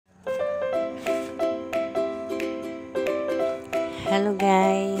Hello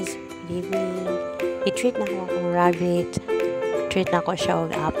guys, good evening. I-treat na ko akong rabbit. Treat na ko siya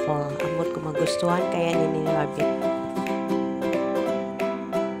og apple. Amot ko magustuhan kaya ni rabbit.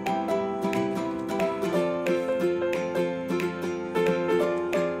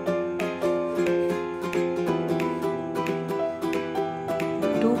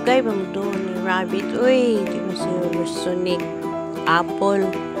 Dugay ba mo doon ni rabbit? Uy, di mo siya gusto ni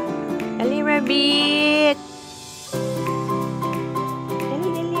apple. Dali rabbit!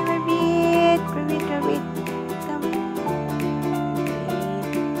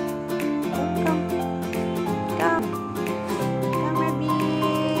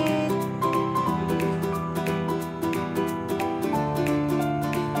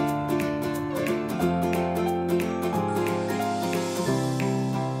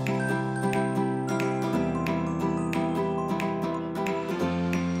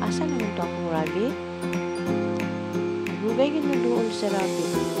 Asa naman ito akong rabbit? Gugay yun na doon sa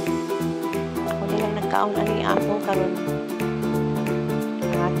rabbit. Ako na lang nagkaon ang apple karon.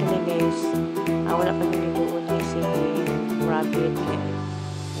 Ang ato na guys. Wala pa nyo doon si rabbit.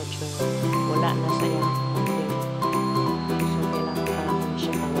 Medyo wala na sa yan. So, kailangan pa lang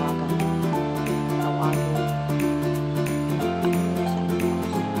siya tawagan. Tawagan.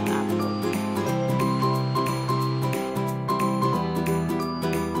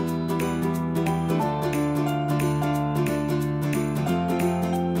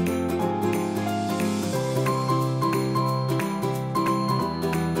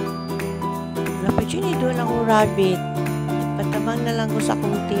 Actually, doon ako rabbit. Patabang na lang ko sa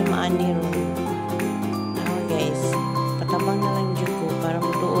akong team ani ron. Ako guys, patabang na lang dyan ko para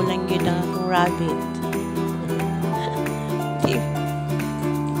maduulan yun ang akong rabbit.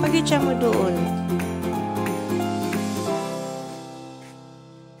 Pagit siya maduol.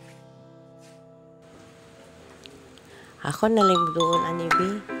 Ako na lang maduol ani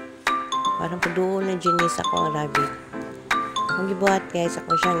B. Parang paduulan dyan sa akong rabbit. Ang gibuhat guys,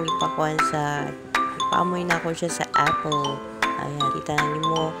 ako siyang ipakuan sa paamoy na ako siya sa apple. Ayan, kita na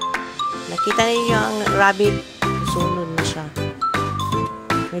mo. Nakita ninyo ang rabbit. Sunod na siya.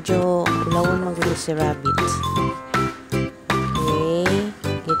 Medyo ulawon magulo si rabbit. Okay.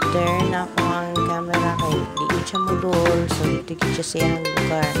 I-turn ako ang camera kay di siya mudol. So, dito siya siyang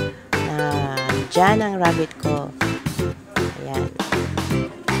lugar. Dyan ang rabbit ko. Ayan.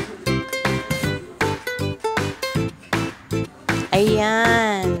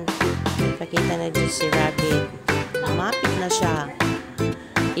 Ayan. Pakita na dyan si rabbit. Lumapit na siya.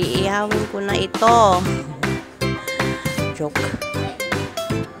 Iihawin ko na ito. Joke.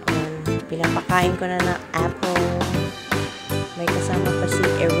 Ayan. Pinapakain ko na ng apple. May kasama pa si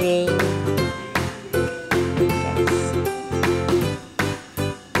earring. Yes.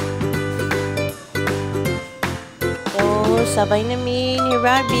 So, sabay namin ni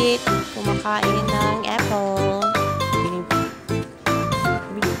rabbit kumakain ng apple.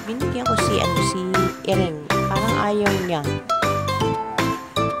 Binigyan ko si earring. Parang ayaw niya.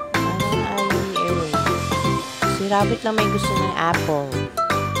 Parang ayaw ni earring. Si rabbit lang may gusto ng apple.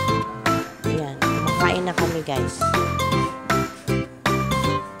 Ayan. Kumakain na kami guys.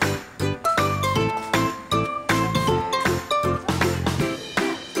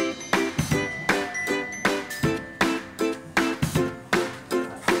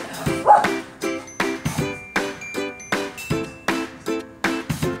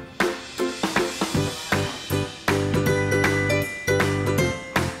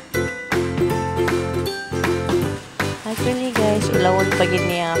 Actually guys, ulawon pa gid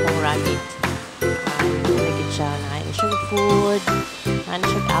niya akong rabbit. Nagigit siya. Nakain na siyang food. Nakain na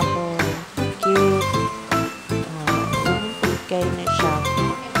siyang apple. Cute. Kaya na siya.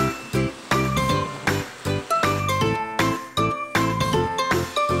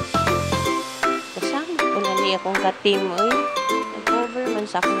 Kasama ko na niya akong ka-team. Uy, nag-over man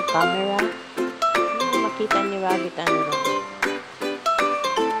sa akong camera. Makita ni rabbit ano ba?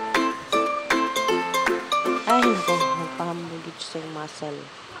 Ay, naku. Nagpahambugit sa muscle.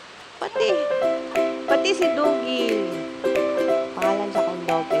 Pati si Doggy. Pangalan sa akong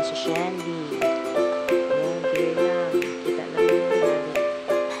dog ay si Shandy. Ayan, clear na. Kita na rin yung rabbit.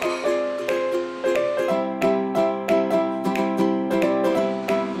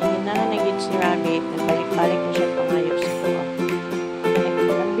 Ngayon na nagit si rabbit. Nagbalik-balik na siya pangayop sa buwan.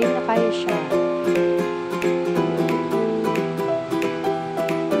 Naglambing na kayo siya.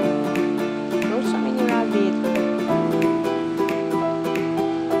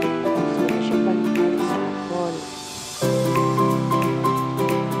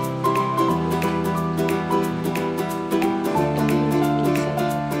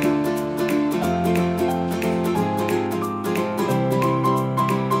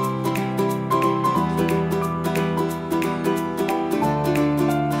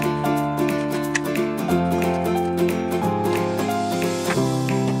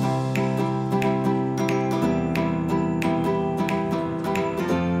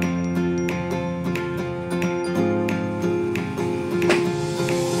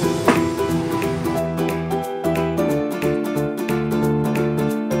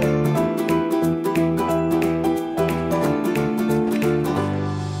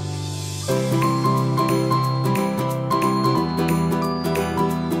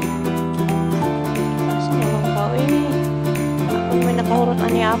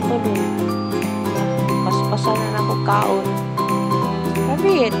 may apple eh. Paspasan na ako kaon.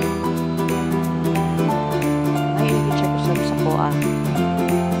 Rabbit! Ay, hindi siya kusap sa kuha.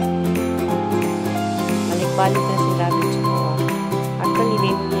 Balik-balik na si Rabbit sa kuha. Actually,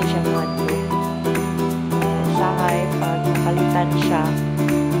 dito niya siya madlo. Sakay, pag nakalitan siya,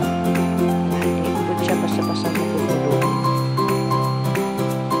 ikot siya basta-basta matutulog.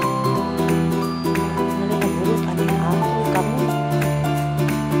 Ano na burot? Ano yung apple? Kamu?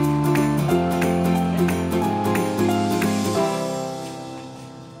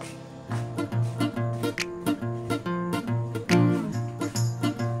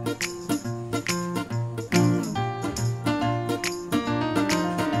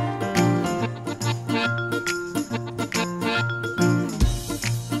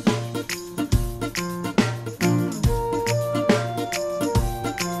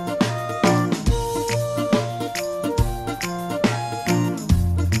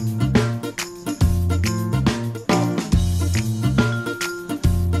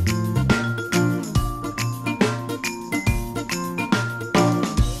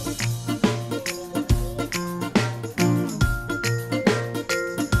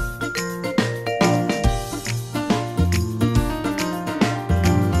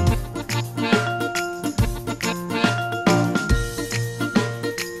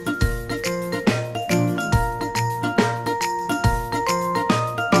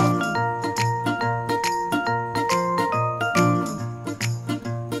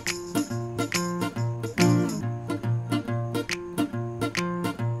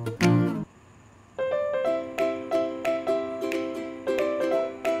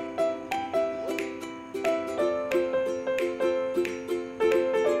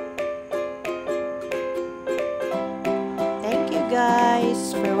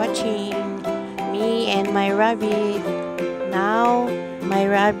 Guys for watching me and my rabbit. Now my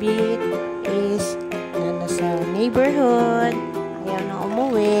rabbit is nasa neighborhood.